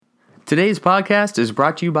Today's podcast is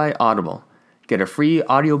brought to you by Audible. Get a free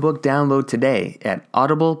audiobook download today at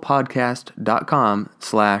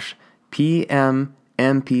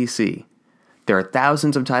audiblepodcast.com/PMMPC. There are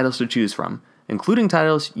thousands of titles to choose from, including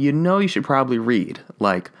titles you know you should probably read,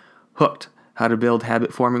 like Hooked, How to Build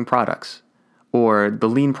Habit-Forming Products, or The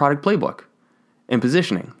Lean Product Playbook, and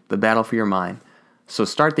Positioning, The Battle for Your Mind. So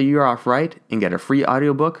start the year off right and get a free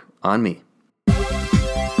audiobook on me.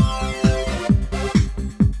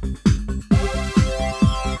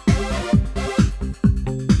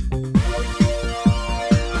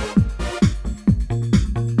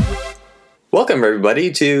 Welcome,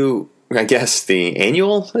 everybody, to, I guess, the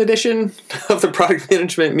annual edition of the Product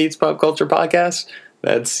Management Meets Pop Culture podcast.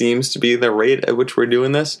 That seems to be the rate at which we're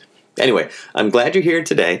doing this. Anyway, I'm glad you're here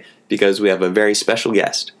today because we have a very special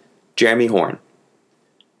guest, Jeremy Horn.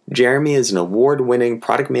 Jeremy is an award-winning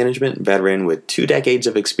product management veteran with 2 decades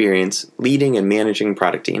of experience leading and managing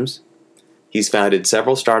product teams. He's founded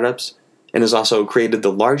several startups and has also created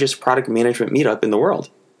the largest product management meetup in the world.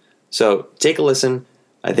 So take a listen.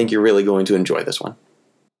 I think you're really going to enjoy this one.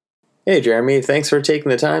 Hey, Jeremy, thanks for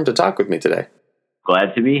taking the time to talk with me today.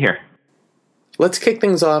 Glad to be here. Let's kick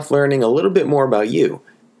things off learning a little bit more about you.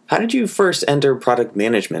 How did you first enter product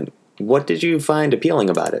management? What did you find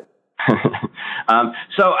appealing about it?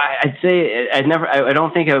 So I'd say I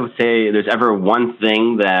don't think I would say there's ever one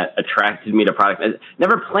thing that attracted me to product. I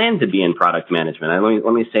never planned to be in product management.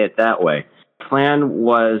 Let me say it that way. Plan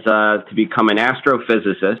was to become an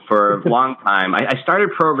astrophysicist for a long time. I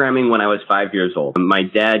started programming when I was 5 years old. My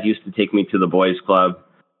dad used to take me to the boys club,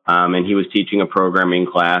 and he was teaching a programming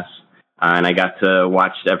class, and I got to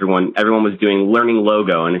watch everyone was learning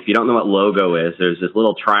Logo. And if you don't know what Logo is, there's this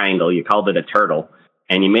little triangle. You called it a turtle,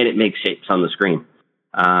 and you made it make shapes on the screen.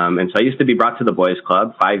 And so I used to be brought to the boys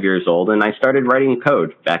club, 5 years old, and I started writing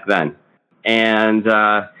code back then. And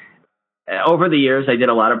over the years, I did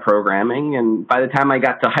a lot of programming, and by the time I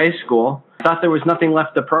got to high school, I thought there was nothing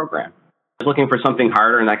left to program. I was looking for something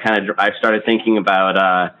harder, and I started thinking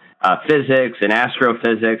about physics and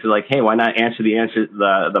astrophysics. Like, hey, why not answer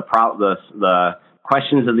the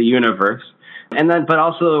questions of the universe? And then, but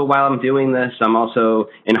also while I'm doing this, I'm also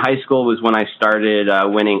in high school was when I started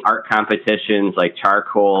winning art competitions like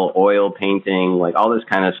charcoal, oil painting, like all this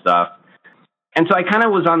kind of stuff. And so I kind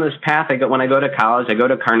of was on this path. When I go to college, I go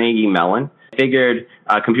to Carnegie Mellon. I figured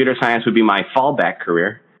computer science would be my fallback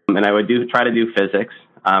career, and I would try to do physics.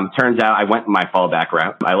 Turns out I went my fallback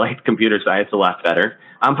route. I liked computer science a lot better.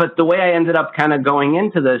 But the way I ended up kind of going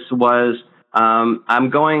into this was I'm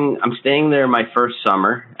staying there my first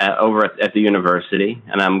summer over at the university,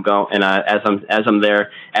 and as I'm there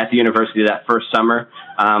at the university that first summer,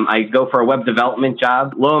 I go for a web development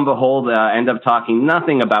job. Lo and behold, I end up talking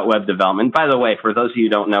nothing about web development. By the way, for those of you who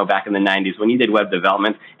don't know, back in the 90s, when you did web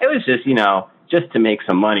development, it was just, just to make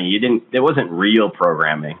some money. It wasn't real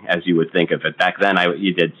programming as you would think of it. Back then,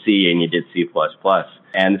 you did C and you did C++.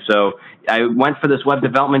 And so I went for this web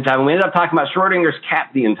development job, and we ended up talking about Schrodinger's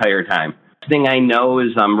cat the entire time. Thing I know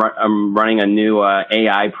is I'm running a new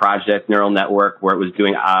AI project, neural network, where it was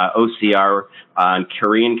doing OCR on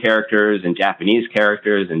Korean characters and Japanese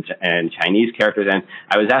characters and Chinese characters, and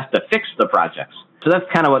I was asked to fix the projects. So that's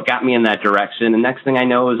kind of what got me in that direction. The next thing I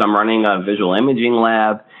know is I'm running a visual imaging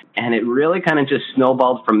lab, and it really kind of just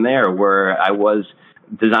snowballed from there, where I was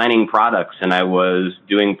designing products and I was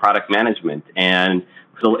doing product management. And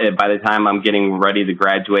so by the time I'm getting ready to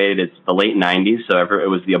graduate, it's the late 90s, so it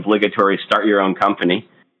was the obligatory start your own company.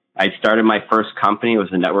 I started my first company. It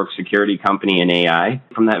was a network security company in AI.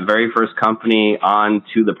 From that very first company on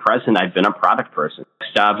to the present, I've been a product person.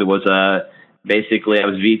 Next job, it was basically I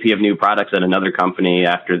was VP of new products at another company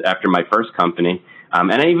after my first company.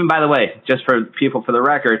 And even, by the way, just for people for the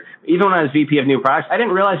record, even when I was VP of new products, I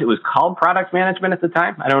didn't realize it was called product management at the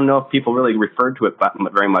time. I don't know if people really referred to it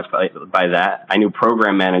very much by that. I knew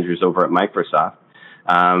program managers over at Microsoft.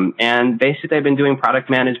 And basically, I've been doing product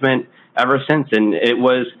management ever since. And it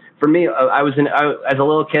was, for me, as a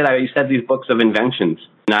little kid, I used to have these books of inventions.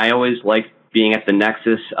 And I always liked being at the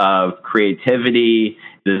nexus of creativity,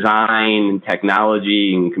 design,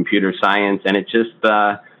 technology, and computer science. And it just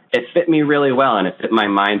it fit me really well, and it fit my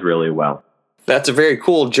mind really well. That's a very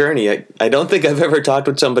cool journey. I don't think I've ever talked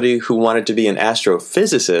with somebody who wanted to be an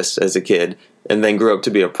astrophysicist as a kid and then grew up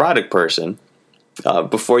to be a product person.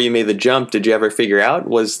 Before you made the jump, did you ever figure out,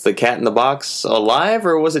 was the cat in the box alive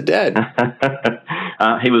or was it dead?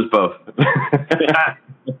 He was both.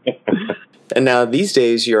 And now these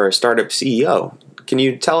days you're a startup CEO. Can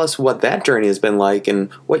you tell us what that journey has been like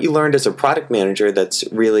and what you learned as a product manager that's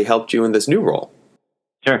really helped you in this new role?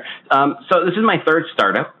 Sure. So this is my third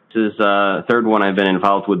startup. This is a third one I've been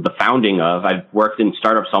involved with the founding of. I've worked in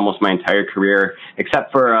startups almost my entire career,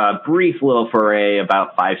 except for a brief little foray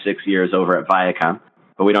about 5-6 years over at Viacom.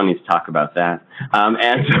 But we don't need to talk about that.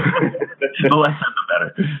 And the less said,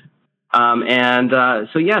 the better.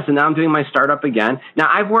 So now I'm doing my startup again. Now,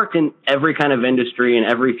 I've worked in every kind of industry in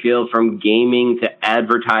every field, from gaming to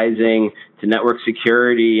advertising to network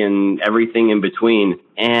security and everything in between.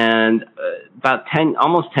 And about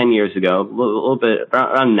almost 10 years ago, a little bit,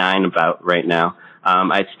 around 9 about right now,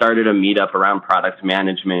 I started a meetup around product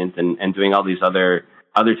management and doing all these other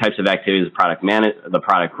types of activities, the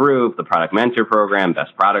product group, the product mentor program,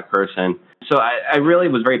 best product person. So I really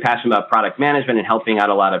was very passionate about product management and helping out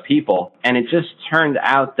a lot of people. And it just turned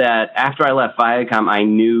out that after I left Viacom, I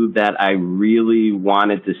knew that I really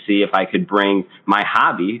wanted to see if I could bring my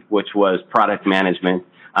hobby, which was product management,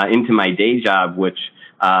 into my day job, which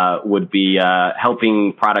would be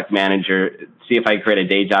helping product managers, see if I could create a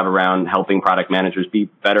day job around helping product managers be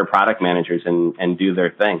better product managers and do their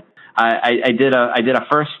thing. I did a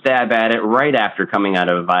first stab at it right after coming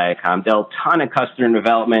out of Viacom, did a ton of customer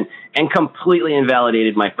development, and completely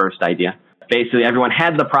invalidated my first idea. Basically, everyone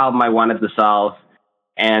had the problem I wanted to solve,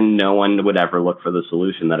 and no one would ever look for the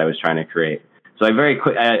solution that I was trying to create. So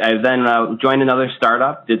I then joined another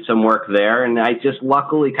startup, did some work there, and I just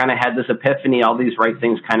luckily kind of had this epiphany. All these right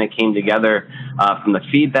things kind of came together from the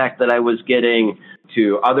feedback that I was getting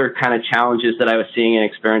to other kind of challenges that I was seeing and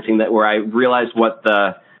experiencing, where I realized what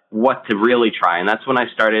to really try. And that's when I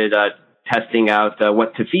started testing out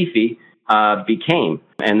what Tofifi became.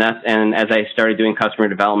 And as I started doing customer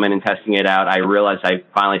development and testing it out, I realized I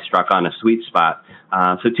finally struck on a sweet spot.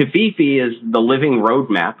 So Tofifi is the living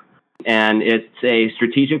roadmap, and it's a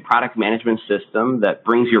strategic product management system that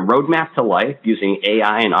brings your roadmap to life using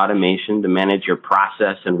AI and automation to manage your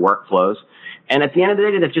process and workflows. And at the end of the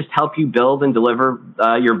day, that just help you build and deliver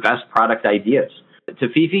your best product ideas.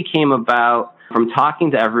 Tofifi came about from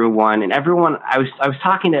talking to everyone, and everyone, I was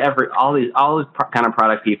talking to all these kind of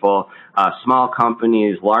product people, small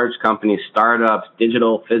companies, large companies, startups,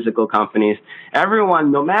 digital, physical companies.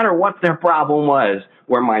 Everyone, no matter what their problem was,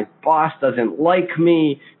 where my boss doesn't like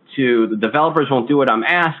me, to the developers won't do what I'm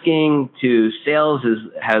asking, to sales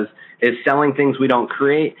is selling things we don't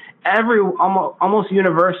create. Almost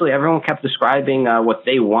universally, everyone kept describing what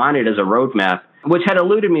they wanted as a roadmap, which had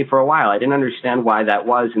eluded me for a while. I didn't understand why that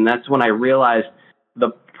was. And that's when I realized the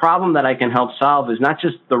problem that I can help solve is not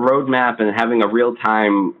just the roadmap and having a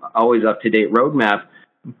real-time, always up-to-date roadmap,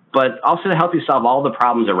 but also to help you solve all the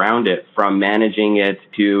problems around it, from managing it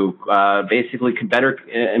to basically better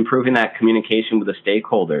improving that communication with the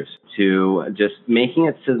stakeholders, to just making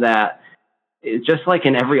it so that, just like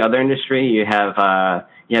in every other industry, you have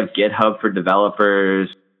GitHub for developers,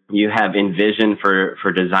 you have InVision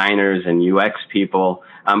for designers and UX people,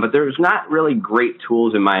 but there's not really great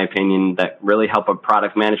tools, in my opinion, that really help a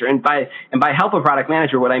product manager. And by help a product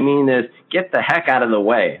manager, what I mean is get the heck out of the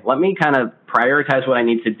way. Let me kind of prioritize what I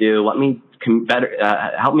need to do. Let me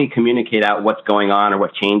help me communicate out what's going on or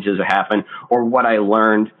what changes have happened or what I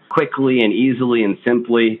learned quickly and easily and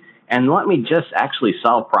simply. And let me just actually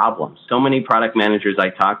solve problems. So many product managers I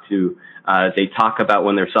talk to, they talk about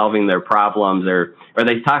when they're solving their problems, or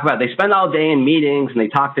they spend all day in meetings and they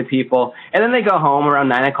talk to people, and then they go home around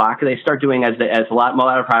 9 o'clock and they start doing, as a lot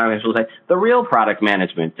of product managers will say, the real product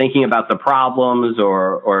management, thinking about the problems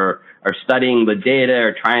or studying the data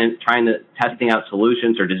or trying to testing out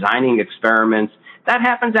solutions or designing experiments. That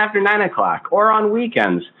happens after 9 o'clock or on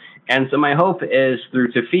weekends. And so my hope is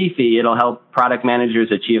through Tofifi, it'll help product managers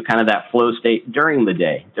achieve kind of that flow state during the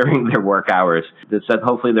day, during their work hours. So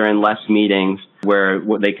hopefully they're in less meetings where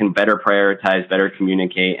they can better prioritize, better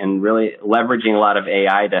communicate, and really leveraging a lot of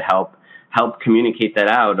AI to help communicate that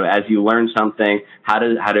out. As you learn something, how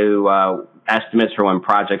do estimates for when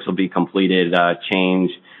projects will be completed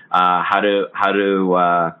change? How do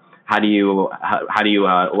you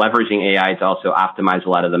leveraging AI to also optimize a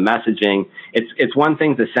lot of the messaging? It's one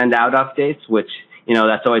thing to send out updates, which,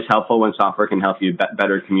 that's always helpful when software can help you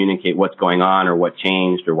better communicate what's going on or what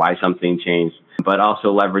changed or why something changed, but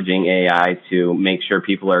also leveraging AI to make sure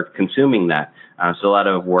people are consuming that. So a lot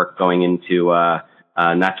of work going into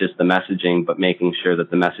not just the messaging, but making sure that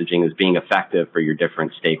the messaging is being effective for your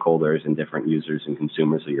different stakeholders and different users and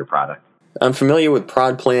consumers of your product. I'm familiar with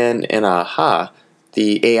ProdPlan and AHA.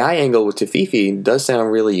 The AI angle with Tofifi does sound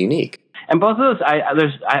really unique. And both of those,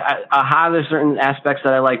 there's certain aspects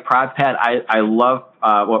that I like. ProdPad, I love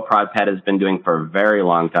what ProdPad has been doing for a very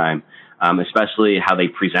long time, especially how they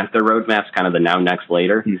present their roadmaps, kind of the now, next,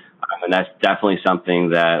 later. And that's definitely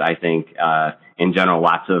something that I think, in general,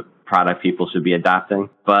 lots of product people should be adopting.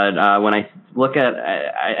 But when I look at,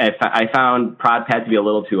 I found ProdPat to be a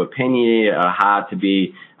little too opinionated, to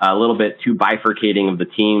be a little bit too bifurcating of the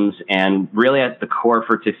teams. And really at the core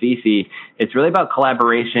for Tofifi, it's really about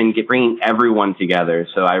collaboration, bringing everyone together.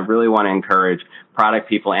 So I really want to encourage product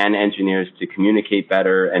people and engineers to communicate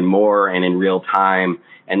better and more and in real time,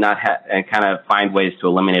 and and kind of find ways to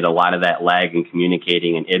eliminate a lot of that lag in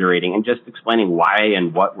communicating and iterating and just explaining why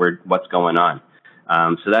and what's going on.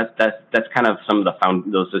 So that's kind of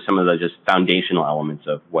those are some of the just foundational elements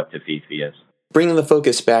of what Tofifi is. Bringing the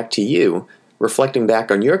focus back to you, reflecting back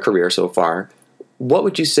on your career so far, what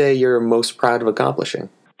would you say you're most proud of accomplishing?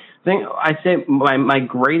 I say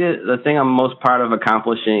the thing I'm most proud of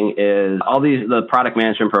accomplishing is the product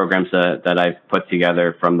management programs that I've put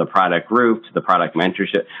together, from the product group to the product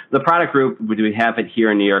mentorship. The product group, we have it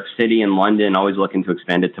here in New York City and London, always looking to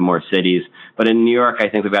expand it to more cities. But in New York, I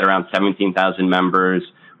think we've got around 17,000 members.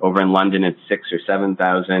 Over in London, it's 6,000 or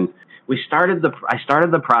 7,000. I started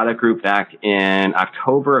the product group back in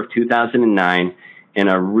October of 2009. In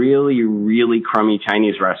a really, really crummy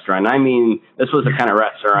Chinese restaurant. I mean, this was the kind of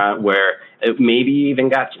restaurant where maybe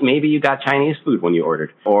you got Chinese food when you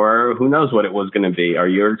ordered, or who knows what it was going to be, or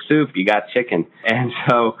you ordered soup, you got chicken. And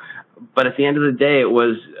so, but at the end of the day, it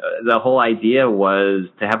was, the whole idea was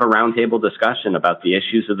to have a roundtable discussion about the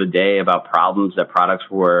issues of the day, about problems that products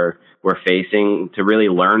were facing, to really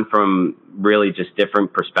learn from really just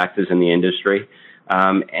different perspectives in the industry.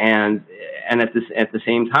 And at the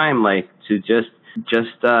same time, like, to just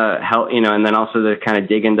help, and then also to kind of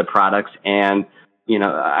dig into products and,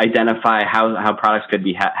 identify how products could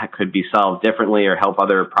be solved differently, or help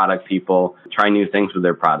other product people try new things with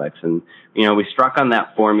their products. And, we struck on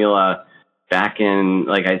that formula back in,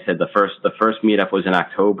 like I said, the first meetup was in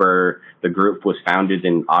October. The group was founded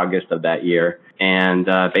in August of that year, and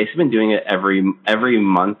basically been doing it every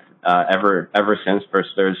month, ever since, first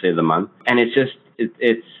Thursday of the month. And it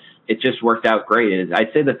just worked out great.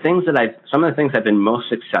 I'd say some of the things I've been most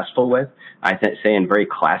successful with, say in very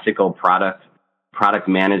classical product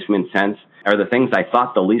management sense, are the things I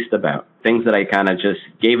thought the least about. Things that I kind of just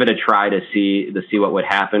gave it a try to see what would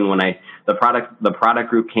happen when the product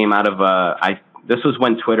group came out of this was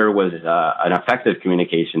when Twitter was an effective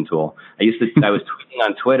communication tool. I was tweeting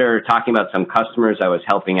on Twitter, talking about some customers I was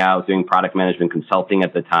helping out, doing product management consulting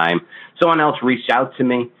at the time. Someone else reached out to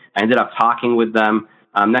me. I ended up talking with them.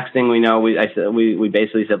 Next thing we know, we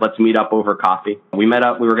basically said, let's meet up over coffee. We met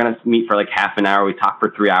up. We were going to meet for like half an hour. We talked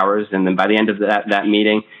for 3 hours. And then by the end of that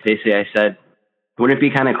meeting, basically I said, wouldn't it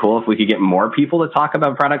be kind of cool if we could get more people to talk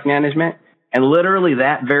about product management? And literally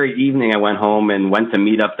that very evening, I went home and went to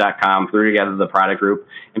meetup.com, threw together the product group.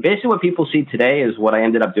 And basically what people see today is what I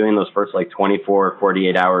ended up doing those first like 24,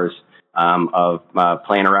 48 hours of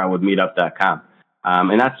playing around with meetup.com.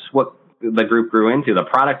 And that's what the group grew into. The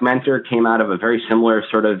Product Mentor came out of a very similar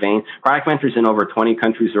sort of vein. Product Mentor's in over 20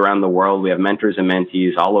 countries around the world. We have mentors and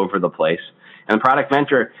mentees all over the place. And the Product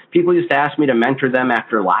Mentor, people used to ask me to mentor them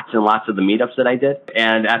after lots and lots of the meetups that I did.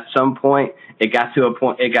 And at some point, it got to a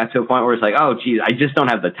point where it's like, oh, geez, I just don't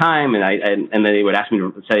have the time. And then they would ask me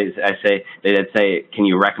to they'd say, can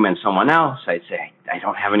you recommend someone else? I'd say, I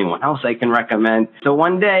don't have anyone else I can recommend. So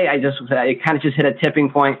one day it kind of just hit a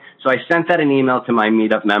tipping point. So I sent that an email to my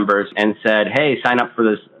meetup members and said, hey, sign up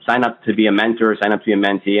to be a mentor, sign up to be a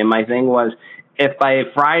mentee. And my thing was, if by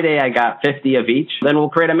Friday I got 50 of each, then we'll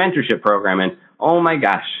create a mentorship program. And oh my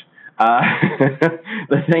gosh,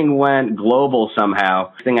 the thing went global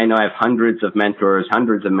somehow. I know I have hundreds of mentors,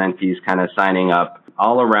 hundreds of mentees kind of signing up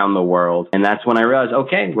all around the world. And that's when I realized,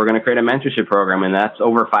 okay, we're going to create a mentorship program. And that's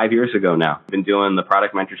over 5 years ago now. I've been doing the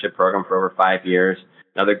product mentorship program for over 5 years.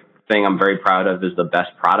 Another thing I'm very proud of is the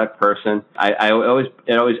best product person.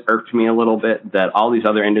 It always irked me a little bit that all these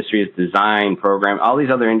other industries, design, program, all these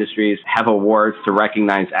other industries have awards to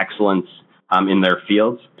recognize excellence in their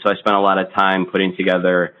fields. So I spent a lot of time putting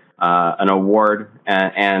together an award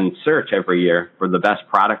and search every year for the best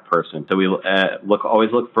product person. So we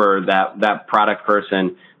always look for that product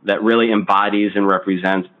person that really embodies and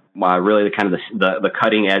represents really the kind of the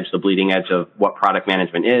cutting edge, the bleeding edge of what product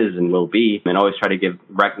management is and will be, and always try to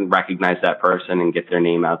recognize that person and get their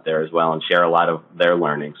name out there as well and share a lot of their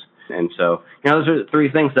learnings. And so, those are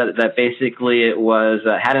three things that basically it was,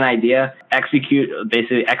 had an idea,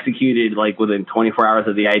 executed like within 24 hours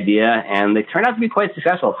of the idea, and they turned out to be quite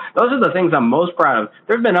successful. Those are the things I'm most proud of.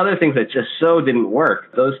 There have been other things that just so didn't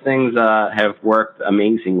work. Those things have worked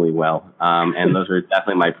amazingly well. And those are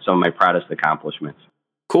definitely some of my proudest accomplishments.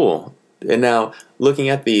 Cool. And now, looking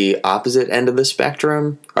at the opposite end of the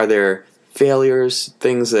spectrum, are there failures,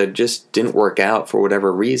 things that just didn't work out for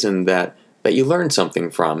whatever reason that that you learned something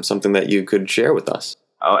from, something that you could share with us?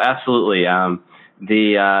 Oh, absolutely. I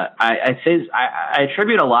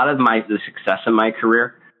attribute a lot of the success in my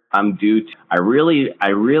career due to I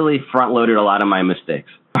really front loaded a lot of my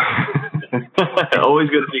mistakes. Always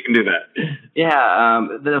good if you can do that. Yeah,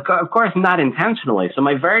 of course, not intentionally. So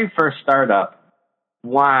my very first startup,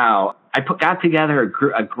 wow, I got together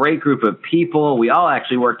a great group of people. We all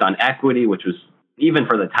actually worked on equity, which was, even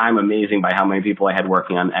for the time, amazing by how many people I had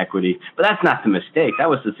working on equity. But that's not the mistake. That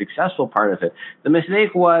was the successful part of it. The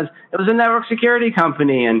mistake was it was a network security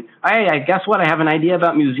company, and I guess what? I have an idea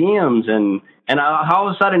about museums, and all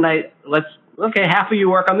of a sudden half of you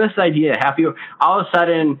work on this idea, half of you. All of a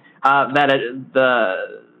sudden,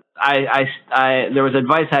 there was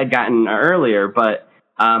advice I had gotten earlier, but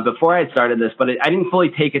before I had started this, but I didn't fully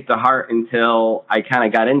take it to heart until I kind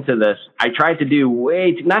of got into this. I tried to do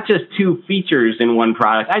not just 2 features in one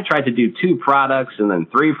product. I tried to do 2 products and then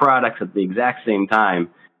 3 products at the exact same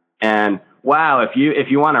time. And wow, if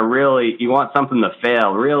you want something to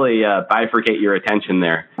fail, really bifurcate your attention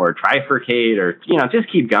there, or trifurcate, or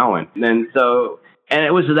just keep going. And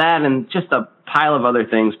it was that, and just a pile of other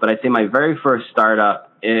things. But I'd say my very first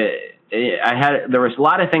startup, there was a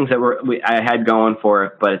lot of things that I had going for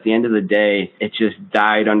it, but at the end of the day, it just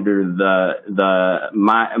died under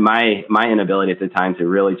my inability at the time to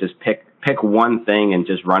really just pick one thing and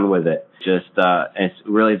just run with it. It's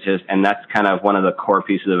really just, and that's kind of one of the core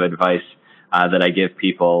pieces of advice that I give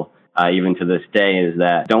people even to this day, is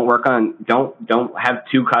that don't have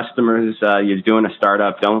 2 customers. You're doing a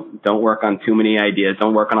startup. Don't work on too many ideas.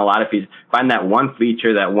 Don't work on a lot of features. Find that one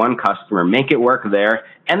feature, that one customer, make it work there,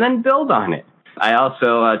 and then build on it. I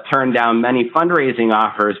also turned down many fundraising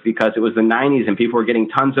offers because it was the 90s and people were getting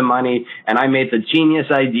tons of money. And I made the genius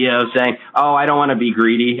idea of saying, oh, I don't want to be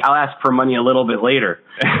greedy. I'll ask for money a little bit later.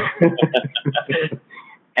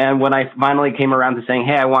 And when I finally came around to saying,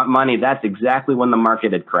 hey, I want money, that's exactly when the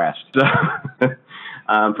market had crashed. So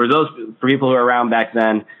for people who were around back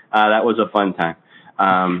then, that was a fun time.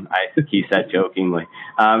 He said jokingly.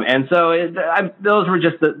 And so those are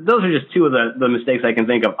just 2 of the mistakes I can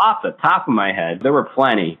think of off the top of my head. There were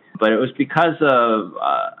plenty, but it was because of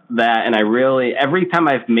that. And every time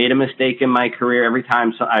I've made a mistake in my career, every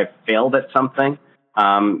time I've failed at something,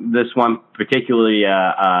 this one particularly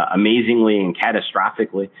amazingly and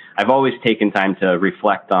catastrophically, I've always taken time to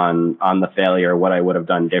reflect on the failure, what I would have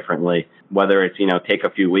done differently, whether it's, take a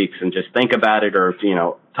few weeks and just think about it, or,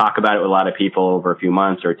 talk about it with a lot of people over a few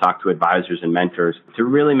months, or talk to advisors and mentors to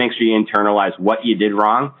really make sure you internalize what you did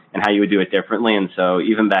wrong and how you would do it differently. And so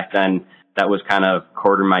even back then, that was kind of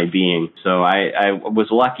core to my being. So I was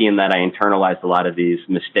lucky in that I internalized a lot of these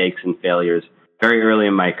mistakes and failures very early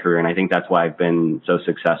in my career, and I think that's why I've been so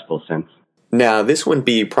successful since. Now, this wouldn't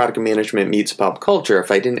be Product Management Meets Pop Culture if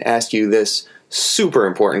I didn't ask you this super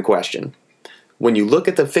important question. When you look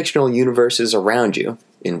at the fictional universes around you,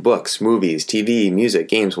 in books, movies, TV, music,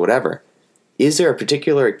 games, whatever, is there a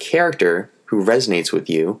particular character who resonates with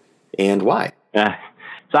you, and why?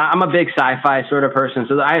 So I'm a big sci-fi sort of person,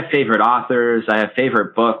 so I have favorite authors, I have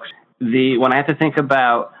favorite books. When I have to think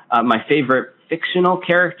about my favorite fictional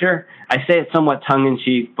character, I say it somewhat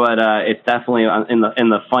tongue-in-cheek, but it's definitely in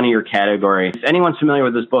the funnier category. If anyone's familiar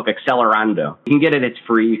with this book, Accelerando, you can get it. It's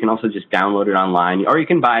free. You can also just download it online, or you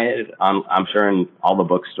can buy it, I'm sure, in all the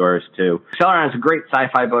bookstores, too. Accelerando is a great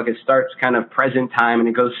sci-fi book. It starts kind of present time, and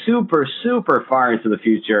it goes super, super far into the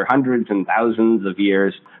future, hundreds and thousands of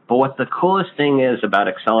years. But what the coolest thing is about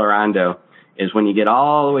Accelerando is when you get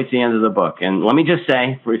all the way to the end of the book. And let me just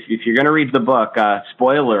say, if you're going to read the book,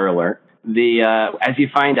 spoiler alert, as you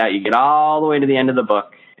find out, you get all the way to the end of the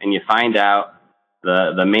book, and you find out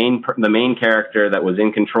the main character that was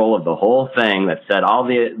in control of the whole thing, that set all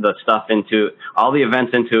the stuff all the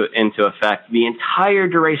events into effect, the entire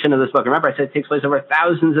duration of this book. Remember, I said it takes place over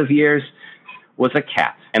thousands of years. Was a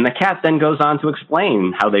cat. And the cat then goes on to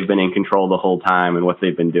explain how they've been in control the whole time and what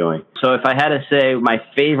they've been doing. So if I had to say my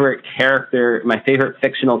favorite character, my favorite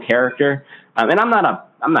fictional character, and I'm not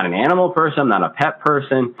an animal person, I'm not a pet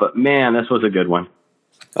person, but man, this was a good one.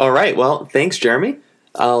 All right. Well, thanks, Jeremy.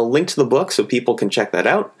 I'll link to the book so people can check that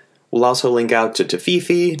out. We'll also link out to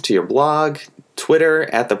Tofifi, to your blog, Twitter,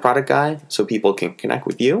 @TheProductGuy, so people can connect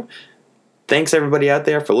with you. Thanks, everybody out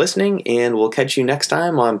there, for listening, and we'll catch you next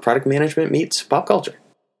time on Product Management Meets Pop Culture.